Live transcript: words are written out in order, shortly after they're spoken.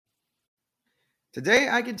Today,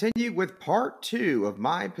 I continue with part 2 of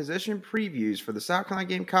my position previews for the South Carolina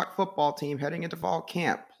Gamecock football team heading into fall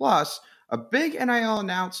camp. Plus, a big NIL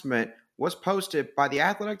announcement was posted by the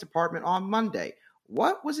athletic department on Monday.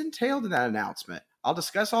 What was entailed in that announcement? I'll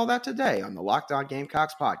discuss all that today on the Locked On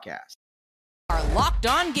Gamecocks podcast. Our Locked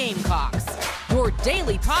On Gamecocks, your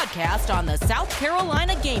daily podcast on the South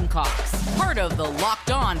Carolina Gamecocks, part of the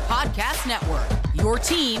Locked On Podcast Network, your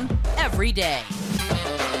team every day.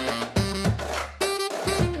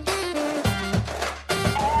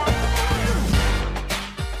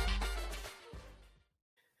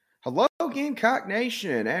 Hello, Gamecock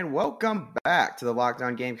Nation, and welcome back to the Locked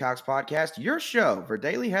On Gamecocks podcast, your show for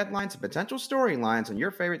daily headlines and potential storylines on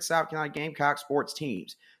your favorite South Carolina Gamecock sports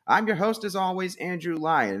teams. I'm your host, as always, Andrew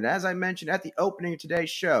Lyon, and as I mentioned at the opening of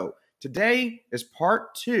today's show, today is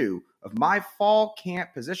part 2 of my fall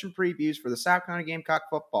camp position previews for the South Carolina Gamecock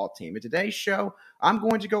football team. In today's show, I'm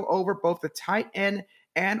going to go over both the tight end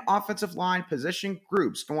and offensive line position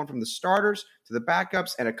groups, going from the starters to the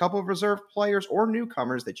backups and a couple of reserve players or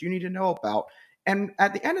newcomers that you need to know about. And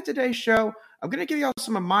at the end of today's show, I'm going to give you all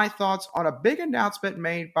some of my thoughts on a big announcement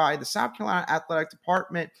made by the South Carolina Athletic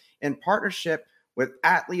Department in partnership with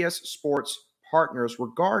Atleus Sports Partners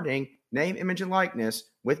regarding name, image, and likeness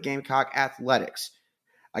with Gamecock Athletics.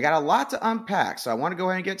 I got a lot to unpack, so I want to go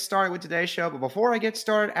ahead and get started with today's show. But before I get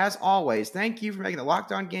started, as always, thank you for making the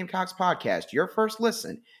Locked On Gamecocks podcast your first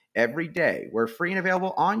listen every day. We're free and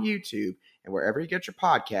available on YouTube and wherever you get your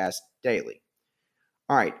podcast daily.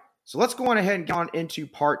 All right, so let's go on ahead and get on into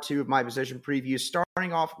part 2 of my position preview,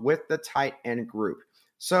 starting off with the tight end group.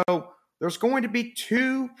 So there's going to be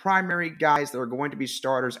 2 primary guys that are going to be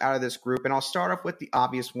starters out of this group, and I'll start off with the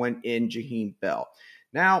obvious one in Jaheim Bell.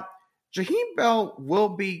 Now, Jaheim Bell will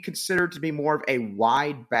be considered to be more of a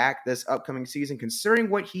wide back this upcoming season, considering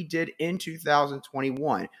what he did in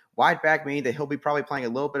 2021. Wide back meaning that he'll be probably playing a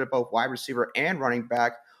little bit of both wide receiver and running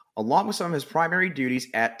back, along with some of his primary duties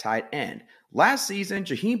at tight end. Last season,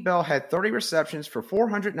 Jaheim Bell had 30 receptions for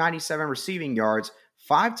 497 receiving yards,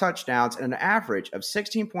 5 touchdowns, and an average of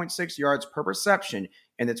 16.6 yards per reception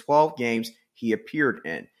in the 12 games he appeared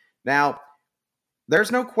in. Now,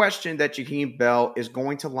 there's no question that Jaheim Bell is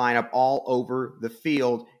going to line up all over the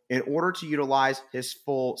field in order to utilize his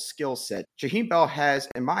full skill set. Jaheim Bell has,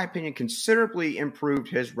 in my opinion, considerably improved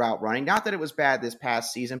his route running. Not that it was bad this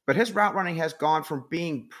past season, but his route running has gone from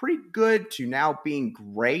being pretty good to now being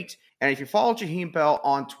great. And if you follow Jaheim Bell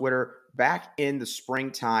on Twitter back in the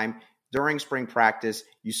springtime, during spring practice,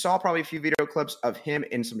 you saw probably a few video clips of him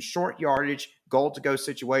in some short yardage, goal-to-go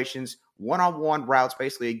situations, one-on-one routes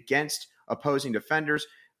basically against opposing defenders.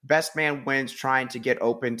 Best man wins, trying to get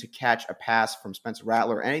open to catch a pass from Spencer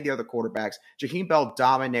Rattler or any of the other quarterbacks. Jaheim Bell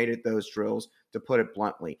dominated those drills, to put it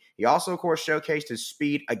bluntly. He also, of course, showcased his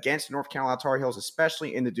speed against North Carolina Tar Heels,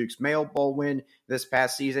 especially in the Duke's Mayo Bowl win this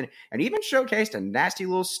past season, and even showcased a nasty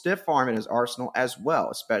little stiff arm in his arsenal as well,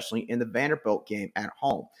 especially in the Vanderbilt game at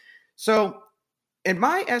home. So, in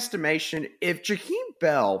my estimation, if Jaheim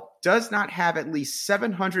Bell does not have at least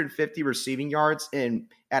 750 receiving yards and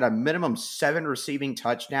at a minimum 7 receiving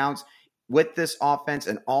touchdowns with this offense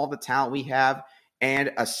and all the talent we have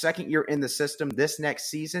and a second year in the system this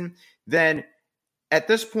next season, then at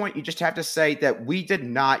this point, you just have to say that we did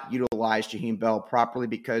not utilize Jaheim Bell properly,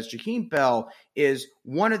 because Jaheim Bell is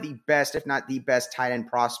one of the best, if not the best, tight end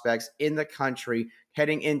prospects in the country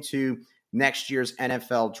heading into next year's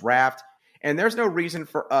NFL draft. And there's no reason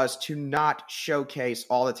for us to not showcase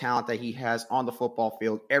all the talent that he has on the football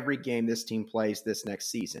field every game this team plays this next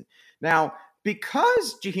season. Now,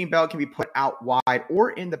 because Jaheim Bell can be put out wide or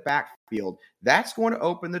in the backfield, that's going to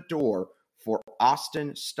open the door for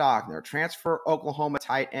Austin Stogner, transfer Oklahoma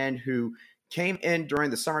tight end who came in during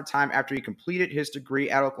the summertime after he completed his degree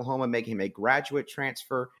at Oklahoma, making him a graduate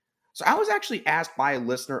transfer. So I was actually asked by a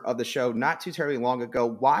listener of the show not too terribly long ago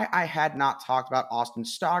why I had not talked about Austin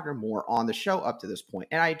Stogner more on the show up to this point.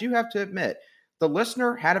 And I do have to admit, the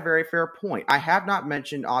listener had a very fair point. I have not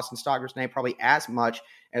mentioned Austin Stogner's name probably as much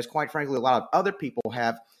as, quite frankly, a lot of other people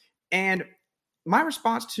have. And my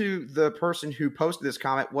response to the person who posted this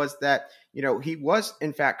comment was that, he was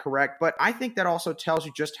in fact correct, but I think that also tells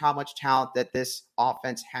you just how much talent that this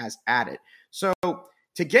offense has added. So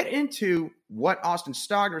to get into what Austin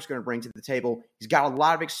Stogner is going to bring to the table, he's got a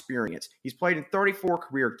lot of experience. He's played in 34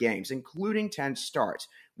 career games, including 10 starts,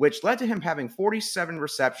 which led to him having 47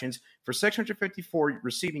 receptions for 654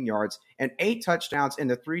 receiving yards and 8 touchdowns in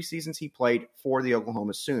the 3 seasons he played for the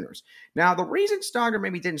Oklahoma Sooners. Now, the reason Stogner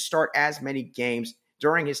maybe didn't start as many games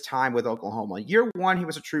during his time with Oklahoma, year 1, he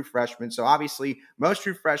was a true freshman, so obviously most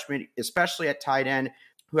true freshmen, especially at tight end,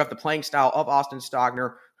 who have the playing style of Austin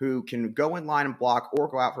Stogner, who can go in line and block or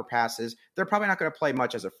go out for passes, they're probably not going to play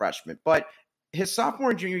much as a freshman. But his sophomore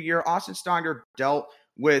and junior year, Austin Stogner dealt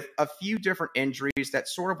with a few different injuries that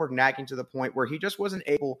sort of were nagging to the point where he just wasn't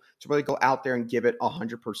able to really go out there and give it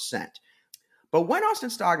 100%. But when Austin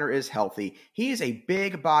Stogner is healthy, he is a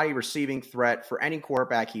big body receiving threat for any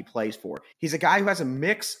quarterback he plays for. He's a guy who has a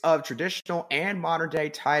mix of traditional and modern day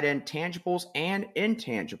tight end tangibles and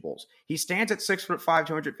intangibles. He stands at 6'5",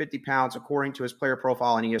 250 pounds, according to his player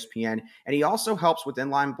profile on ESPN, and he also helps with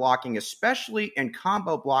inline blocking, especially in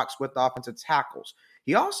combo blocks with offensive tackles.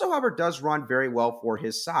 He also, however, does run very well for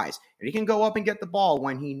his size, and he can go up and get the ball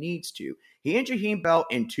when he needs to. He and Jaheim Bell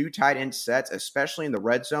in two tight end sets, especially in the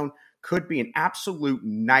red zone, could be an absolute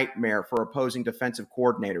nightmare for opposing defensive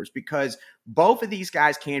coordinators because both of these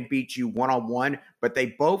guys can beat you one-on-one, but they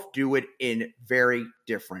both do it in very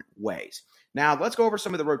different ways. Now, let's go over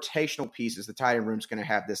some of the rotational pieces the tight end room is going to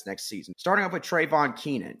have this next season. Starting off with Trayvon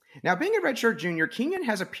Keenan. Now, being a redshirt junior, Keenan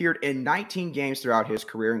has appeared in 19 games throughout his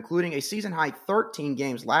career, including a season-high 13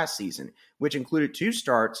 games last season, which included 2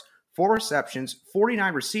 starts, 4 receptions,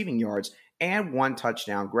 49 receiving yards, and 1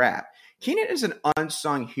 touchdown grab. Keenan is an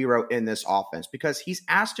unsung hero in this offense because he's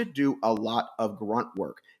asked to do a lot of grunt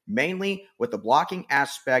work, mainly with the blocking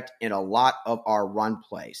aspect in a lot of our run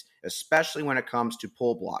plays, especially when it comes to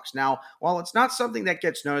pull blocks. Now, while it's not something that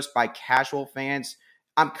gets noticed by casual fans,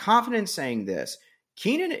 I'm confident in saying this.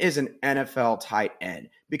 Keenan is an NFL tight end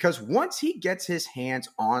because once he gets his hands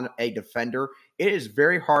on a defender, it is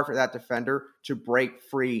very hard for that defender to break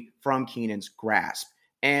free from Keenan's grasp.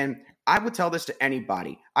 And I would tell this to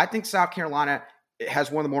anybody. I think South Carolina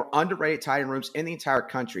has one of the more underrated tight end rooms in the entire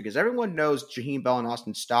country because everyone knows Jaheim Bell and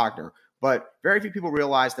Austin Stogner, but very few people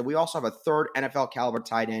realize that we also have a third NFL caliber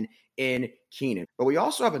tight end in Keenan. But we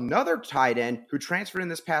also have another tight end who transferred in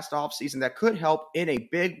this past offseason that could help in a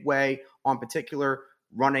big way on particular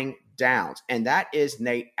running downs, and that is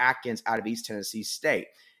Nate Atkins out of East Tennessee State.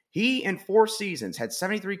 He, in 4 seasons, had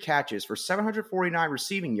 73 catches for 749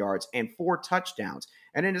 receiving yards and 4 touchdowns.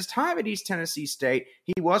 And in his time at East Tennessee State,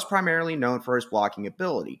 he was primarily known for his blocking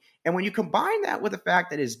ability. And when you combine that with the fact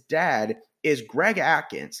that his dad is Greg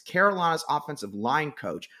Atkins, Carolina's offensive line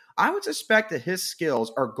coach, I would suspect that his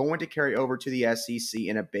skills are going to carry over to the SEC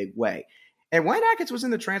in a big way. And when Atkins was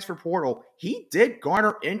in the transfer portal, he did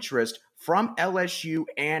garner interest from LSU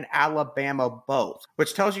and Alabama both,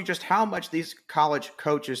 which tells you just how much these college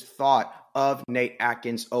coaches thought of Nate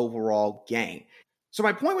Atkins' overall game. So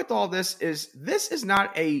my point with all this is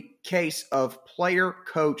not a case of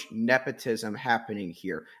player-coach nepotism happening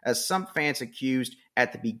here, as some fans accused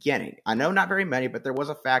at the beginning. I know not very many, but there was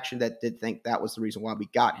a faction that did think that was the reason why we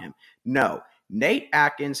got him. No, Nate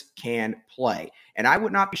Atkins can play. And I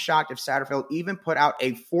would not be shocked if Satterfield even put out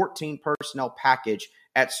a 14 personnel package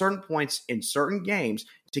at certain points in certain games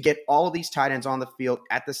to get all of these tight ends on the field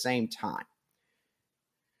at the same time.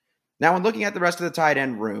 Now, when looking at the rest of the tight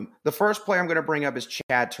end room, the first player I'm going to bring up is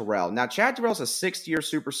Chad Terrell. Now, Chad Terrell is a 6th-year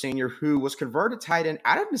super senior who was converted tight end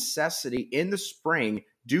out of necessity in the spring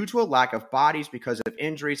due to a lack of bodies because of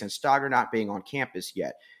injuries and Stogner not being on campus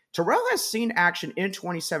yet. Terrell has seen action in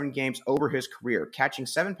 27 games over his career, catching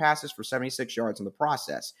 7 passes for 76 yards in the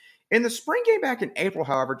process. In the spring game back in April,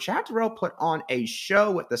 however, Chad Terrell put on a show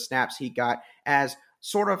with the snaps he got as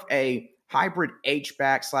sort of a hybrid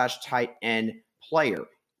H-back / tight end player,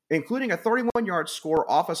 including a 31-yard score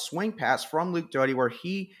off a swing pass from Luke Doty where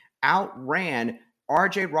he outran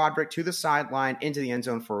R.J. Roderick to the sideline into the end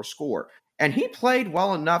zone for a score. And he played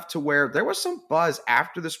well enough to where there was some buzz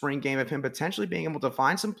after the spring game of him potentially being able to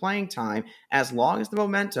find some playing time as long as the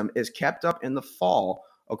momentum is kept up in the fall,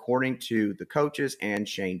 according to the coaches and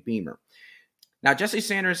Shane Beamer. Now, Jesse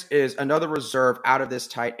Sanders is another reserve out of this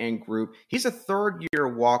tight end group. He's a 3rd-year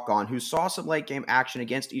walk-on who saw some late-game action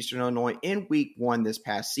against Eastern Illinois in Week 1 this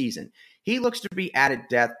past season. He looks to be added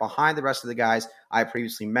depth behind the rest of the guys I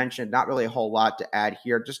previously mentioned. Not really a whole lot to add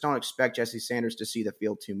here. Just don't expect Jesse Sanders to see the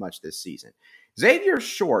field too much this season. Xavier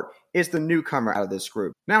Short is the newcomer out of this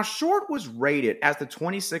group. Now, Short was rated as the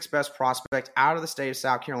 26th best prospect out of the state of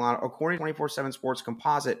South Carolina, according to 24/7 Sports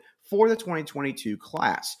Composite for the 2022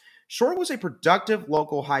 class. Short was a productive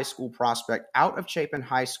local high school prospect out of Chapin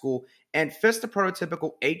High School and fits the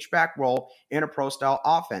prototypical H-back role in a pro-style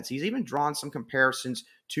offense. He's even drawn some comparisons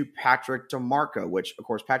to Patrick DeMarco, which, of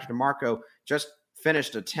course, Patrick DeMarco just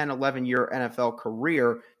finished a 10, 11-year NFL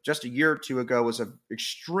career just a year or two ago, was an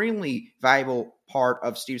extremely valuable part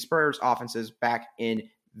of Steve Spurrier's offenses back in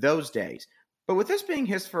those days. But with this being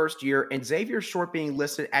his first year and Xavier Short being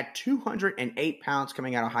listed at 208 pounds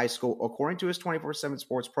coming out of high school, according to his 24/7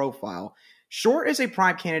 Sports profile, Short is a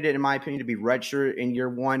prime candidate, in my opinion, to be redshirted in year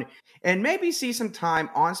one and maybe see some time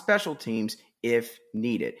on special teams if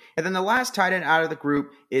needed. And then the last tight end out of the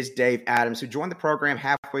group is Dave Adams, who joined the program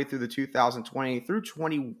halfway through the 2020 through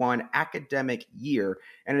 21 academic year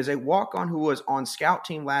and is a walk-on who was on scout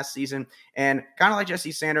team last season and kind of like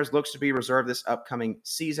Jesse Sanders looks to be reserved this upcoming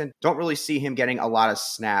season. Don't really see him getting a lot of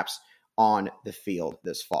snaps on the field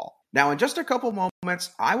this fall. Now, in just a couple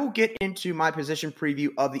moments, I will get into my position preview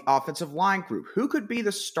of the offensive line group. Who could be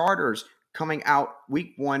the starters coming out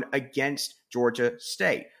week one against Georgia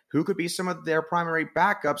State? Who could be some of their primary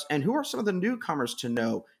backups? And who are some of the newcomers to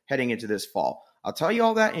know heading into this fall? I'll tell you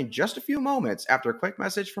all that in just a few moments after a quick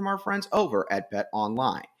message from our friends over at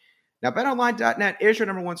BetOnline. Now, BetOnline.net is your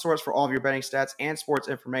number one source for all of your betting stats and sports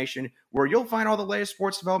information, where you'll find all the latest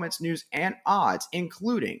sports developments, news, and odds,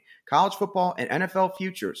 including college football and NFL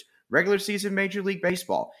futures, regular season Major League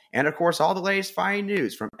Baseball, and of course, all the latest fighting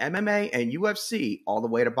news from MMA and UFC all the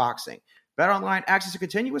way to boxing. BetOnline acts as a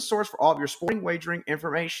continuous source for all of your sporting wagering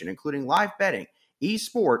information, including live betting,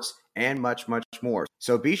 esports, and much, much more.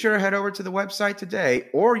 So be sure to head over to the website today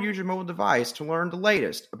or use your mobile device to learn the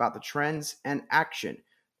latest about the trends and action.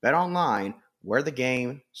 BetOnline, where the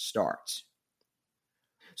game starts.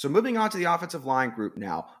 So moving on to the offensive line group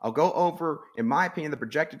now, I'll go over, in my opinion, the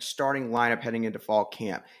projected starting lineup heading into fall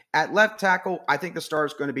camp. At left tackle, I think the starter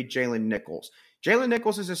is going to be Jalen Nichols. Jalen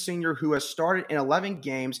Nichols is a senior who has started in 11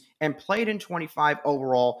 games and played in 25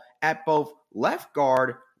 overall at both left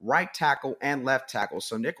guard, right tackle, and left tackle.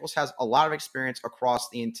 So Nichols has a lot of experience across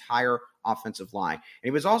the entire offensive line. And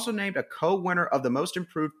he was also named a co-winner of the Most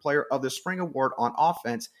Improved Player of the Spring Award on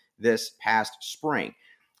offense this past spring.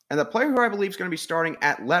 And the player who I believe is going to be starting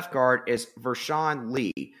at left guard is Vershawn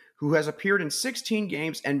Lee, who has appeared in 16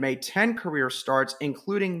 games and made 10 career starts,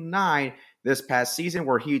 including 9 this past season,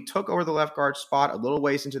 where he took over the left guard spot a little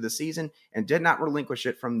ways into the season and did not relinquish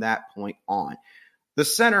it from that point on. The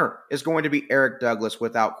center is going to be Eric Douglas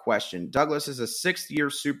without question. Douglas is a sixth-year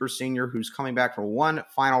super senior who's coming back from one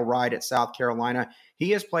final ride at South Carolina.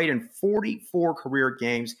 He has played in 44 career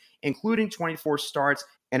games, including 24 starts,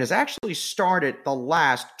 and has actually started the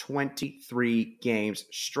last 23 games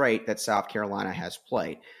straight that South Carolina has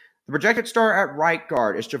played. The projected starter at right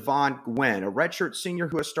guard is Javon Gwynn, a redshirt senior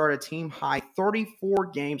who has started a team-high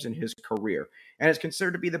 34 games in his career and is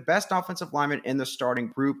considered to be the best offensive lineman in the starting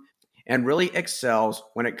group and really excels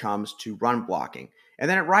when it comes to run blocking. And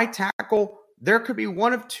then at right tackle, there could be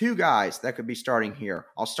one of two guys that could be starting here.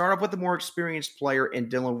 I'll start off with the more experienced player in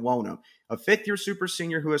Dylan Wonnum, a fifth-year super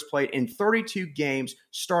senior who has played in 32 games,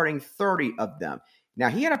 starting 30 of them. Now,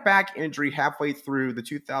 he had a back injury halfway through the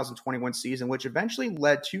 2021 season, which eventually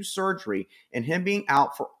led to surgery and him being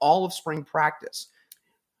out for all of spring practice.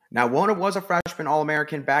 Now, Wonnum was a freshman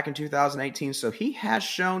All-American back in 2018, so he has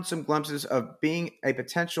shown some glimpses of being a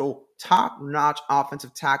potential top-notch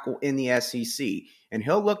offensive tackle in the SEC, and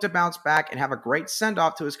he'll look to bounce back and have a great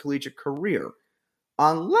send-off to his collegiate career,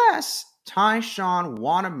 unless Tyshawn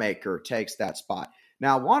Wanamaker takes that spot.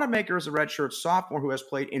 Now, Wanamaker is a redshirt sophomore who has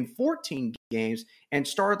played in 14 games and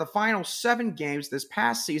started the final 7 games this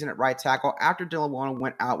past season at right tackle after Dylan Wonnum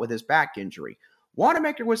went out with his back injury.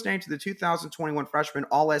 Wanamaker was named to the 2021 Freshman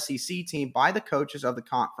All-SEC team by the coaches of the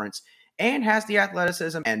conference and has the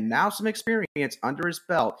athleticism and now some experience under his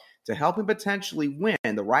belt to help him potentially win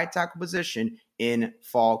the right tackle position in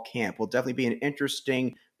fall camp. Will definitely be an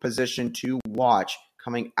interesting position to watch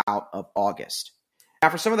coming out of August. Now,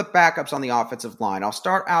 for some of the backups on the offensive line, I'll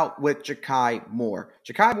start out with Ja'Kai Moore.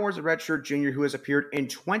 Ja'Kai Moore is a redshirt junior who has appeared in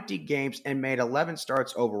 20 games and made 11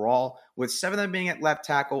 starts overall, with 7 of them being at left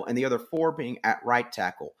tackle and the other 4 being at right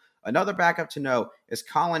tackle. Another backup to know is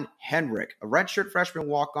Colin Henrick, a redshirt freshman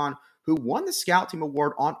walk-on who won the Scout Team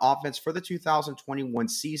Award on offense for the 2021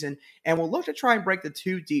 season and will look to try and break the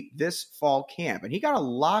 2 deep this fall camp. And he got a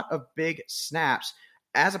lot of big snaps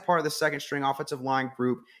as a part of the second-string offensive line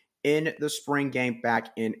group in the spring game back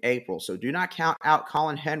in April. So do not count out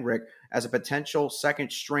Colin Henrick as a potential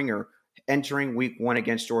second stringer entering week 1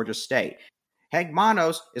 against Georgia State. Hank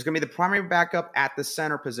Manos is going to be the primary backup at the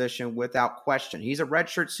center position without question. He's a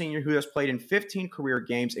redshirt senior who has played in 15 career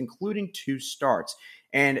games, including 2 starts.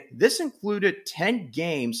 And this included 10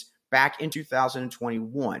 games back in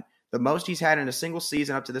 2021. The most he's had in a single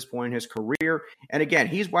season up to this point in his career. And again,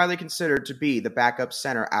 he's widely considered to be the backup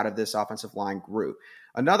center out of this offensive line group.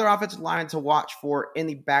 Another offensive lineman to watch for in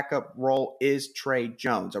the backup role is Trey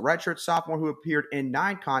Jones, a redshirt sophomore who appeared in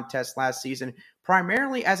 9 contests last season,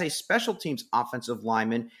 primarily as a special teams offensive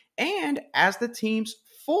lineman and as the team's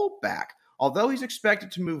fullback. Although he's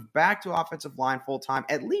expected to move back to offensive line full-time,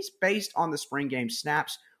 at least based on the spring game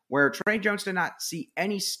snaps, where Tre Jones did not see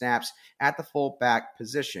any snaps at the fullback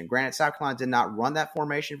position. Granted, South Carolina did not run that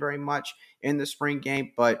formation very much in the spring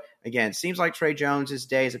game, but again, it seems like Tre Jones'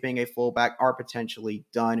 days of being a fullback are potentially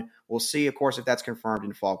done. We'll see, of course, if that's confirmed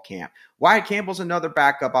in fall camp. Wyatt Campbell's another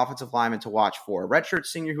backup offensive lineman to watch for, a redshirt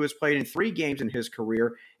senior who has played in 3 games in his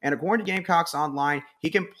career, and according to Gamecocks Online, he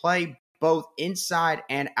can play both inside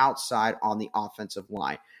and outside on the offensive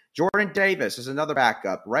line. Jordan Davis is another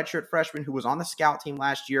backup, redshirt freshman who was on the scout team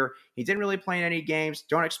last year. He didn't really play in any games.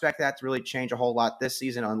 Don't expect that to really change a whole lot this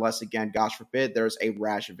season unless, again, gosh forbid, there's a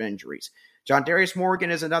rash of injuries. John Darius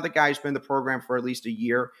Morgan is another guy who's been in the program for at least a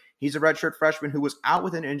year. He's a redshirt freshman who was out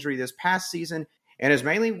with an injury this past season and has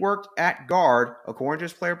mainly worked at guard, according to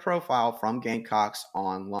his player profile from Gamecocks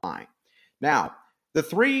Online. Now, the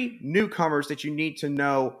 3 newcomers that you need to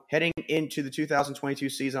know heading into the 2022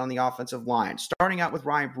 season on the offensive line, starting out with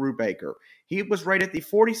Ryan Brubaker. He was rated the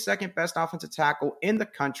 42nd best offensive tackle in the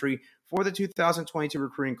country for the 2022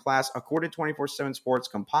 recruiting class, according to 24/7 Sports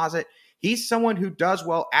Composite. He's someone who does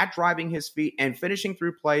well at driving his feet and finishing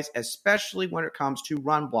through plays, especially when it comes to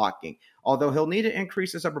run blocking. Although he'll need to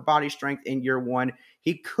increase his upper body strength in year 1,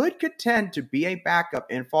 he could contend to be a backup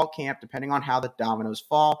in fall camp, depending on how the dominoes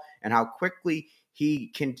fall and how quickly he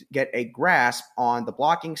can get a grasp on the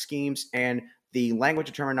blocking schemes and the language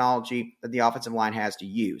and terminology that the offensive line has to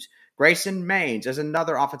use. Grayson Maines is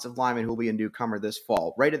another offensive lineman who will be a newcomer this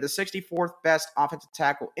fall, rated the 64th best offensive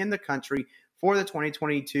tackle in the country for the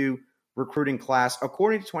 2022 recruiting class,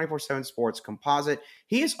 according to 24/7 Sports Composite.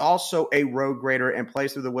 He is also a road grader and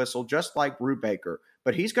plays through the whistle just like Brubaker,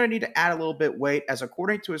 but he's going to need to add a little bit weight, as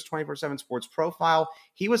according to his 24/7 Sports profile,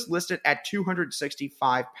 he was listed at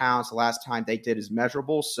 265 pounds the last time they did his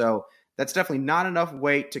measurables, so that's definitely not enough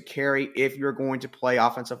weight to carry if you're going to play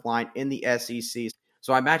offensive line in the SEC.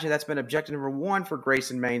 So I imagine that's been objective number 1 for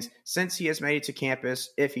Grayson Maines since he has made it to campus,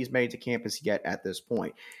 if he's made it to campus yet at this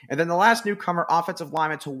point. And then the last newcomer offensive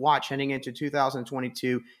lineman to watch heading into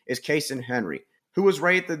 2022 is Kason Henry, who was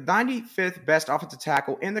rated the 95th best offensive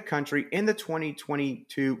tackle in the country in the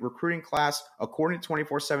 2022 recruiting class, according to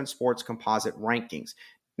 24/7 Sports Composite rankings.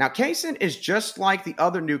 Now, Kason is just like the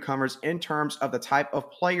other newcomers in terms of the type of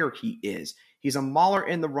player he is. He's a mauler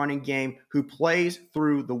in the running game who plays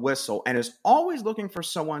through the whistle and is always looking for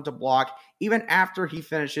someone to block even after he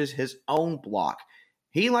finishes his own block.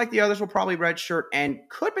 He, like the others, will probably redshirt and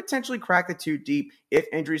could potentially crack the 2 deep if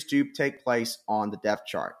injuries do take place on the depth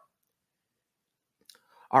chart.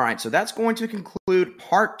 All right, so that's going to conclude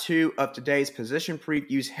part 2 of today's position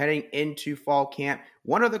previews heading into fall camp.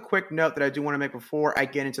 One other quick note that I do want to make before I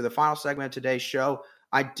get into the final segment of today's show.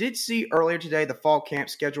 I did see earlier today the fall camp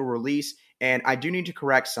schedule release, and I do need to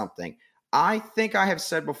correct something. I think I have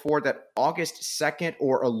said before that August 2nd,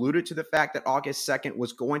 or alluded to the fact that August 2nd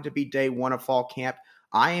was going to be day 1 of fall camp.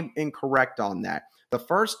 I am incorrect on that. The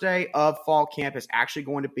first day of fall camp is actually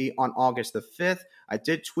going to be on August the 5th. I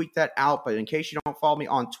did tweet that out, but in case you don't follow me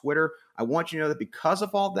on Twitter, I want you to know that because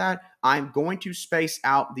of all that, I'm going to space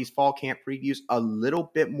out these fall camp previews a little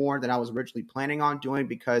bit more than I was originally planning on doing,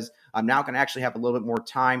 because I'm now going to actually have a little bit more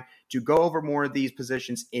time to go over more of these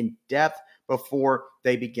positions in depth before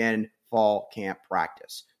they begin fall camp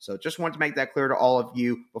practice. So just wanted to make that clear to all of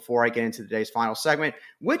you before I get into today's final segment,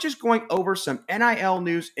 which is going over some NIL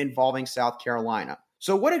news involving South Carolina.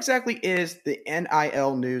 So what exactly is the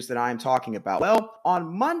NIL news that I'm talking about? Well,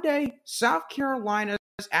 on Monday, South Carolina's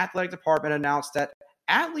athletic department announced that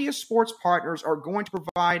Atleos Sports Partners are going to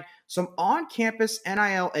provide some on-campus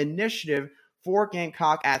NIL initiative for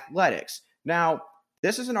Gamecock athletics. Now,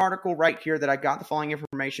 this is an article right here that I got the following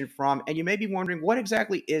information from, and you may be wondering, what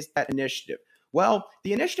exactly is that initiative? Well,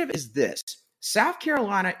 the initiative is this. South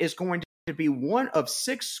Carolina is going to be one of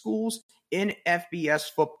 6 schools in FBS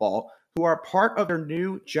football who are part of their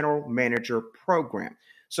new general manager program.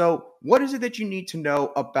 So what is it that you need to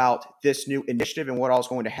know about this new initiative and what all is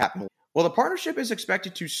going to happen? Well, the partnership is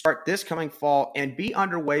expected to start this coming fall and be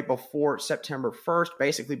underway before September 1st,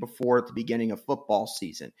 basically before the beginning of football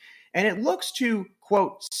season. And it looks to,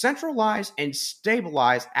 quote, centralize and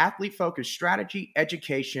stabilize athlete-focused strategy,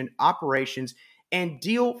 education, operations, and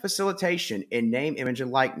deal facilitation in name, image,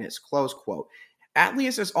 and likeness, close quote.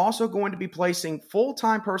 Atleos is also going to be placing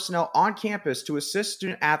full-time personnel on campus to assist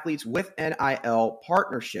student athletes with NIL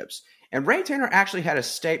partnerships. And Ray Tanner actually had a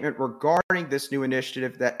statement regarding this new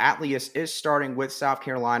initiative that Atleos is starting with South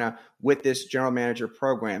Carolina with this general manager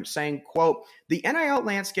program, saying, quote, the NIL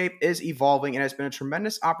landscape is evolving and has been a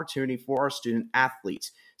tremendous opportunity for our student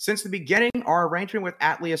athletes. Since the beginning, our arrangement with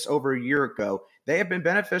Atleos over a year ago, they have been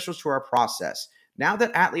beneficial to our process. Now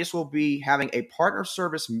that Atleos will be having a partner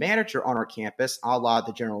service manager on our campus, a la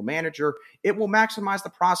the general manager, it will maximize the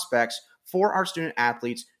prospects for our student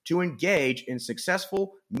athletes to engage in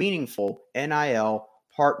successful, meaningful NIL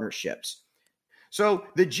partnerships. So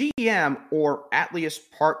the GM, or Atleos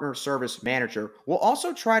Partner Service Manager, will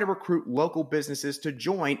also try to recruit local businesses to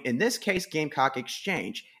join, in this case, Gamecock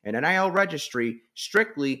Exchange, an NIL registry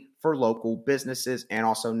strictly for local businesses and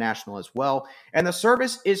also national as well. And the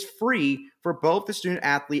service is free for both the student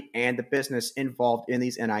athlete and the business involved in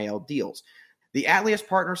these NIL deals. The Atleos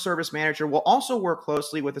Partner Service Manager will also work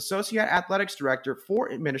closely with Associate Athletics Director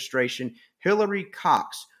for Administration, Hillary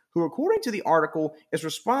Cox, who, according to the article, is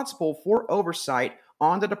responsible for oversight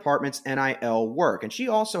on the department's NIL work. And she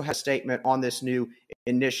also has a statement on this new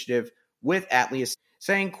initiative with Atleos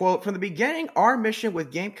saying, quote, "From the beginning, our mission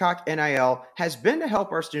with Gamecock NIL has been to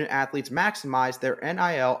help our student athletes maximize their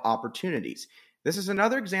NIL opportunities. This is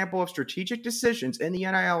another example of strategic decisions in the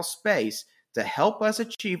NIL space to help us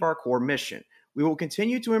achieve our core mission. We will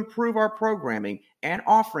continue to improve our programming and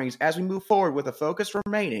offerings as we move forward with a focus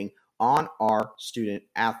remaining on our student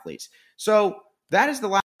athletes." So that is the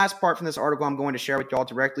last part from this article I'm going to share with y'all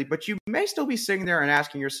directly, but you may still be sitting there and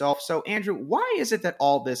asking yourself, so Andrew, why is it that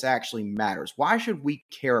all this actually matters? Why should we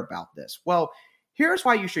care about this? Well, here's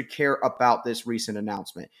why you should care about this recent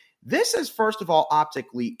announcement. This is, first of all,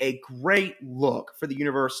 optically a great look for the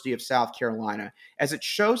University of South Carolina, as it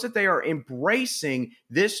shows that they are embracing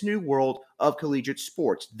this new world of collegiate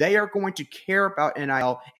sports. They are going to care about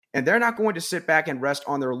NIL, and they're not going to sit back and rest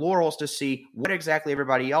on their laurels to see what exactly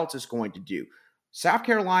everybody else is going to do. South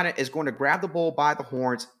Carolina is going to grab the bull by the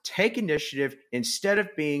horns, take initiative, instead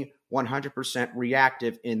of being 100%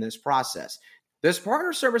 reactive in this process. This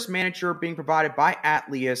partner service manager being provided by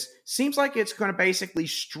Atleos seems like it's going to basically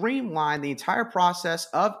streamline the entire process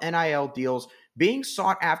of NIL deals being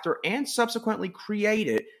sought after and subsequently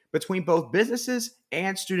created between both businesses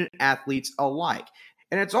and student athletes alike.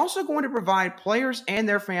 And it's also going to provide players and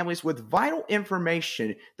their families with vital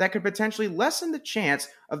information that could potentially lessen the chance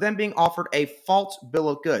of them being offered a false bill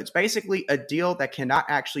of goods, basically a deal that cannot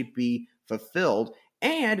actually be fulfilled.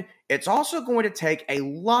 And it's also going to take a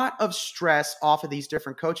lot of stress off of these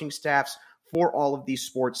different coaching staffs for all of these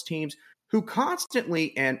sports teams, who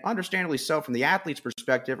constantly, and understandably so from the athlete's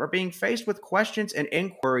perspective, are being faced with questions and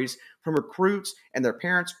inquiries from recruits and their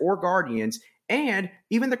parents or guardians, and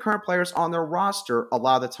even the current players on their roster a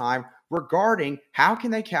lot of the time, regarding how can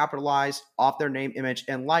they capitalize off their name, image,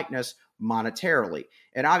 and likeness monetarily.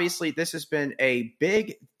 And obviously, this has been a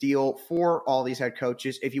big deal for all these head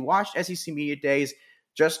coaches. If you watched SEC Media Days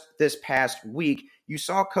just this past week, you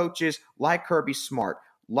saw coaches like Kirby Smart,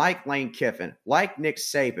 like Lane Kiffin, like Nick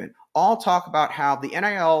Saban, all talk about how the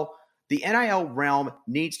NIL realm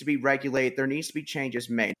needs to be regulated. There needs to be changes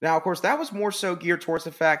made. Now, of course, that was more so geared towards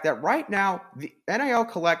the fact that right now, the NIL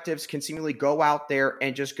collectives can seemingly go out there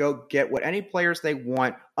and just go get what any players they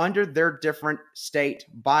want under their different state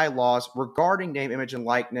bylaws regarding name, image, and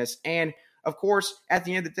likeness. And of course, at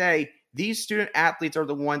the end of the day, these student athletes are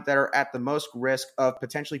the ones that are at the most risk of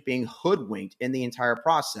potentially being hoodwinked in the entire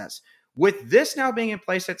process. With this now being in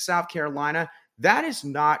place at South Carolina, that is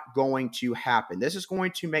not going to happen. This is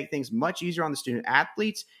going to make things much easier on the student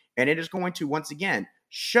athletes, and it is going to, once again,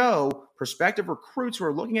 show prospective recruits who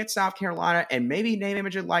are looking at South Carolina, and maybe name,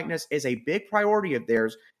 image, and likeness is a big priority of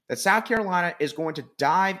theirs, that South Carolina is going to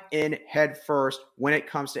dive in head first when it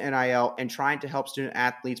comes to NIL and trying to help student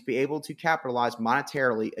athletes be able to capitalize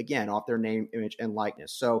monetarily, again, off their name, image, and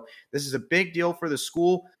likeness. So this is a big deal for the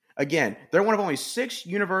school. Again, they're one of only 6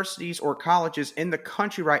 universities or colleges in the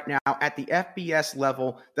country right now at the FBS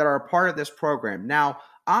level that are a part of this program. Now,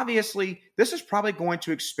 obviously, this is probably going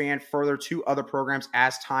to expand further to other programs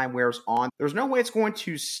as time wears on. There's no way it's going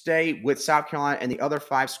to stay with South Carolina and the other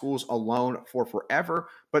 5 schools alone for forever,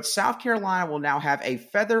 but South Carolina will now have a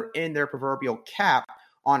feather in their proverbial cap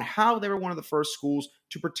on how they were one of the first schools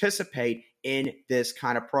to participate in this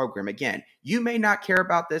kind of program. Again, you may not care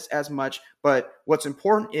about this as much, but what's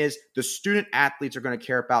important is the student athletes are going to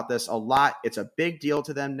care about this a lot. It's a big deal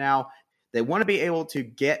to them now. They want to be able to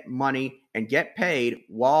get money and get paid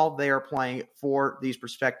while they are playing for these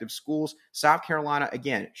prospective schools. South Carolina,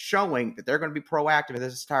 again, showing that they're going to be proactive in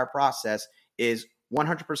this entire process is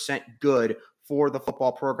 100% good for the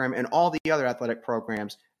football program and all the other athletic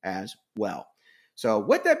programs as well. So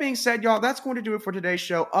with that being said, y'all, that's going to do it for today's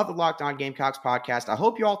show of the Locked On Gamecocks podcast. I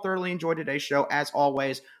hope you all thoroughly enjoyed today's show. As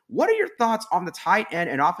always, what are your thoughts on the tight end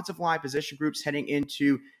and offensive line position groups heading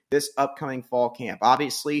into this upcoming fall camp.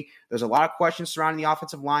 Obviously, there's a lot of questions surrounding the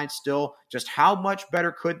offensive line still. Just how much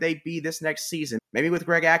better could they be this next season? Maybe with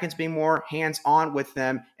Greg Atkins being more hands-on with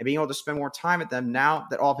them and being able to spend more time with them now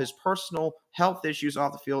that all of his personal health issues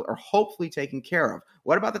off the field are hopefully taken care of.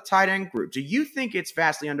 What about the tight end group? Do you think it's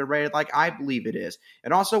vastly underrated like I believe it is?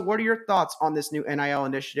 And also, what are your thoughts on this new NIL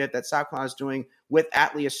initiative that South Carolina is doing with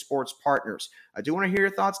Atleast Sports Partners? I do want to hear your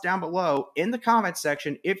thoughts down below in the comments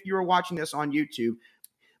section if you are watching this on YouTube.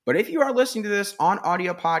 But if you are listening to this on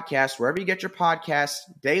audio podcast, wherever you get your podcasts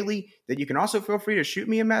daily, then you can also feel free to shoot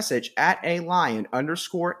me a message at @alion_SC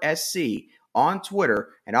on Twitter,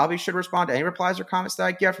 and I'll be sure to respond to any replies or comments that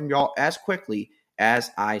I get from y'all as quickly as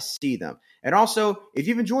I see them. And also, if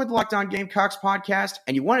you've enjoyed the Locked On Gamecocks podcast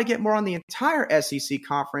and you want to get more on the entire SEC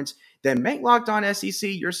conference, then make Locked On SEC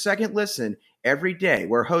your second listen every day,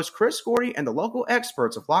 where host Chris Gordy and the local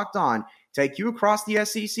experts of Locked On take you across the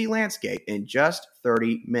SEC landscape in just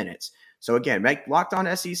 30 minutes. So again, make Locked On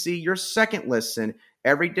SEC your second listen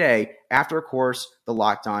every day after, of course, the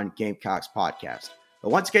Locked On Gamecocks podcast. But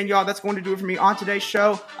once again, y'all, that's going to do it for me on today's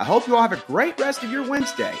show. I hope you all have a great rest of your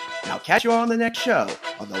Wednesday, and I'll catch you all on the next show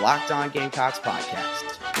of the Locked On Gamecocks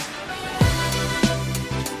podcast.